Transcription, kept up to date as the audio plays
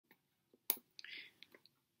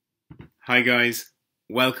Hi guys,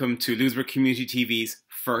 welcome to Louisburgh Community TV's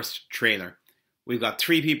first trailer. We've got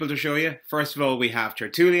three people to show you. First of all, we have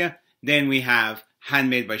Tertulia, then we have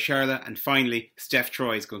Handmade by Charlotte, and finally, Steph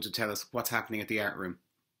Troy is going to tell us what's happening at the art room.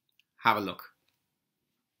 Have a look.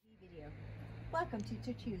 Welcome to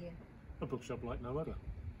Tertulia, A bookshop like no other.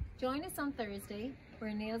 Join us on Thursday,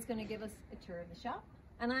 where Neil's going to give us a tour of the shop,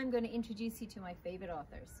 and I'm going to introduce you to my favourite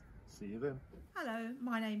authors. See you then. Hello,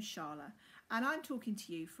 my name's Charlotte, and I'm talking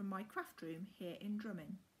to you from my craft room here in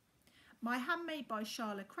Drumming. My Handmade by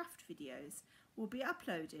Charlotte craft videos will be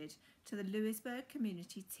uploaded to the Louisburgh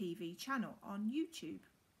Community TV channel on YouTube.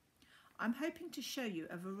 I'm hoping to show you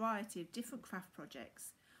a variety of different craft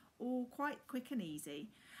projects, all quite quick and easy,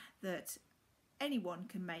 that anyone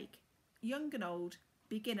can make, young and old,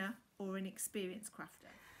 beginner or an experienced crafter.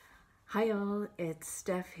 Hi all, it's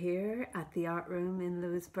Steph here at the art room in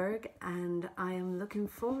Louisburgh, and I am looking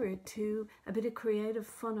forward to a bit of creative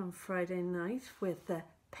fun on Friday night with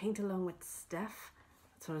Paint Along with Steph.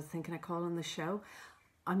 That's what I was thinking of calling the show.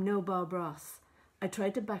 I'm no Bob Ross. I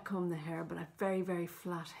tried to backcomb the hair, but I've very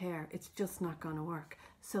flat hair. It's just not going to work.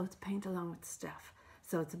 So it's Paint Along with Steph.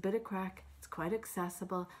 So it's a bit of crack, it's quite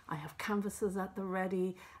accessible. I have canvases at the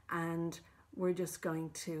ready, and we're just going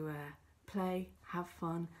to play, have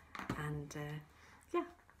fun, and yeah,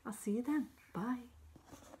 I'll see you then. Bye.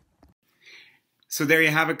 So there you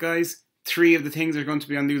have it guys. Three of the things are going to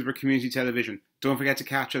be on Louisburgh Community Television. Don't forget to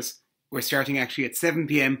catch us. We're starting actually at 7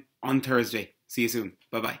 PM on Thursday. See you soon.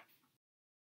 Bye bye.